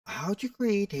how to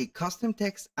create a custom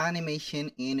text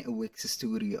animation in Wix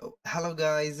Studio. Hello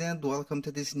guys and welcome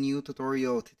to this new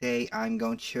tutorial. Today I'm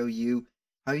going to show you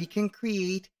how you can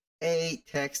create a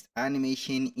text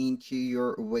animation into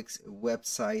your Wix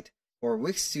website or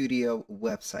Wix Studio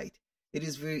website. It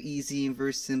is very easy and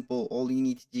very simple. All you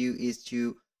need to do is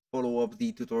to follow up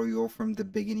the tutorial from the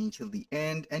beginning till the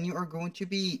end and you are going to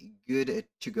be good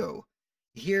to go.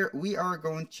 Here we are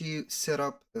going to set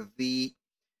up the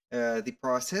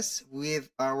process with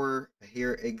our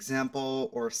here example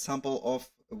or sample of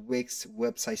Wix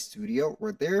Website Studio.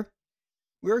 Right there,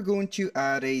 we're going to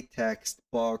add a text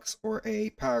box or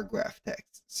a paragraph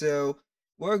text. So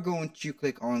we're going to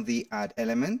click on the add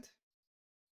element.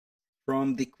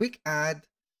 From the quick add,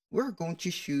 we're going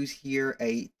to choose here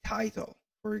a title,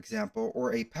 for example,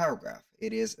 or a paragraph.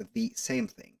 It is the same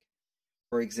thing.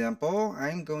 For example,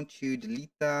 I'm going to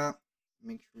delete that.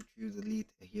 Make sure to delete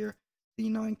here the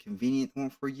non-convenient one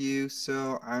for you.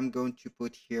 So I'm going to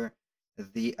put here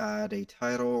the add a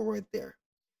title right there.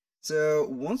 So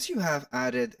once you have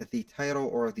added the title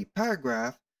or the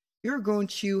paragraph, you're going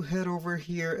to head over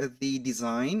here at the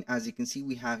design. As you can see,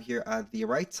 we have here at the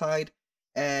right side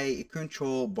a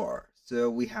control bar. So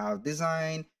we have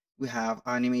design, we have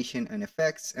animation and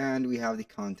effects, and we have the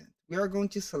content. We are going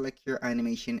to select here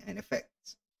animation and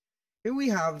effects. Here we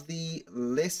have the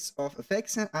list of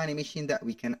effects and animation that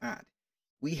we can add.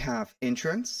 We have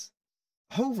entrance,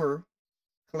 hover,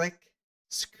 click,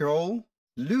 scroll,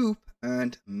 loop,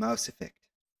 and mouse effect.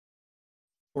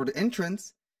 For the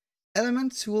entrance,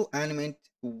 elements will animate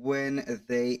when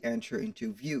they enter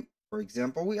into view. For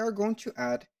example, we are going to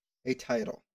add a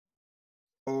title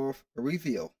of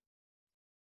reveal.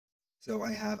 So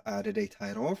I have added a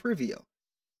title of reveal.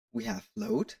 We have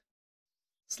float,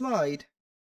 slide,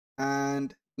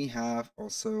 and we have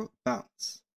also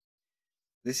bounce.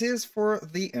 This is for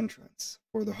the entrance.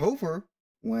 For the hover,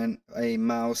 when a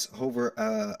mouse hover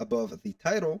above the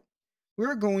title,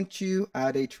 we're going to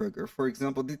add a trigger. For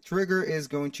example, the trigger is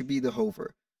going to be the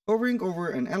hover. Hovering over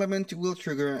an element will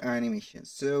trigger an animation.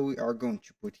 So we are going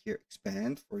to put here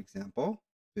expand, for example,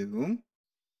 boom.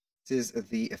 This is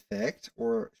the effect,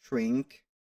 or shrink,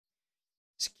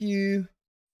 skew,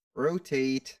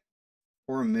 rotate,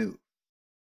 or move.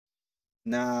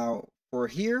 Now for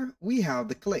here, we have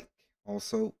the click.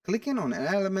 Also, clicking on an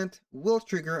element will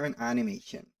trigger an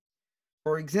animation.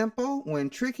 For example, when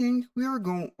clicking, we are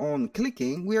going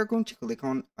to click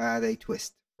on add a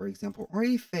twist, for example, or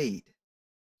a fade.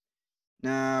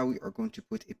 Now we are going to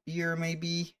put appear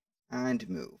maybe and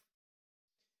move.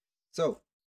 So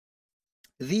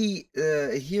the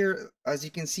here, as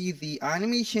you can see, the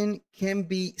animation can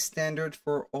be standard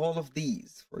for all of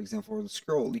these. For example, for the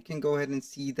scroll, you can go ahead and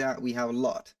see that we have a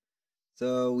lot.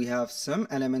 So we have some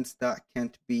elements that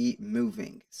can't be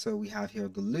moving. So we have here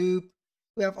the loop.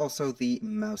 We have also the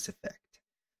mouse effect.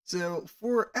 So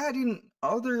for adding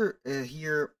other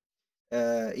here,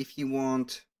 if you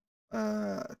want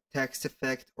text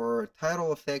effect or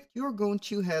title effect, you're going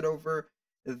to head over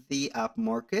the app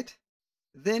market.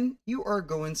 Then you are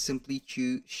going simply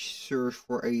to search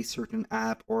for a certain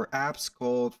app or apps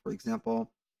called, for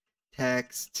example,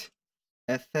 text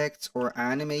effects or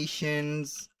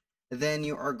animations. Then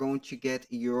you are going to get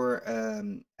your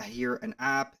here an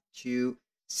app to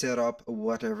set up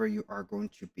whatever you are going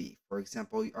to be. For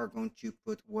example, you are going to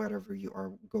put whatever you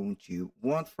are going to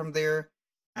want from there.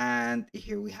 And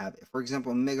here we have it. For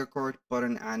example, megachord,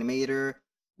 button animator.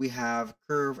 We have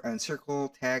curve and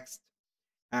circle text,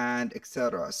 and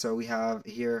etc. So we have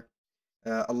here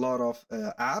a lot of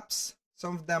apps.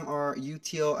 Some of them are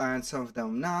util and some of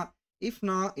them not. If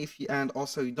not, and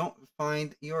also you don't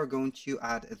find, you're going to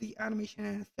add the animation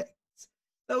and effects.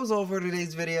 That was all for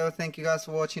today's video. Thank you guys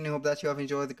for watching. I hope that you have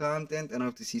enjoyed the content and I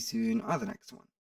hope to see you soon on the next one.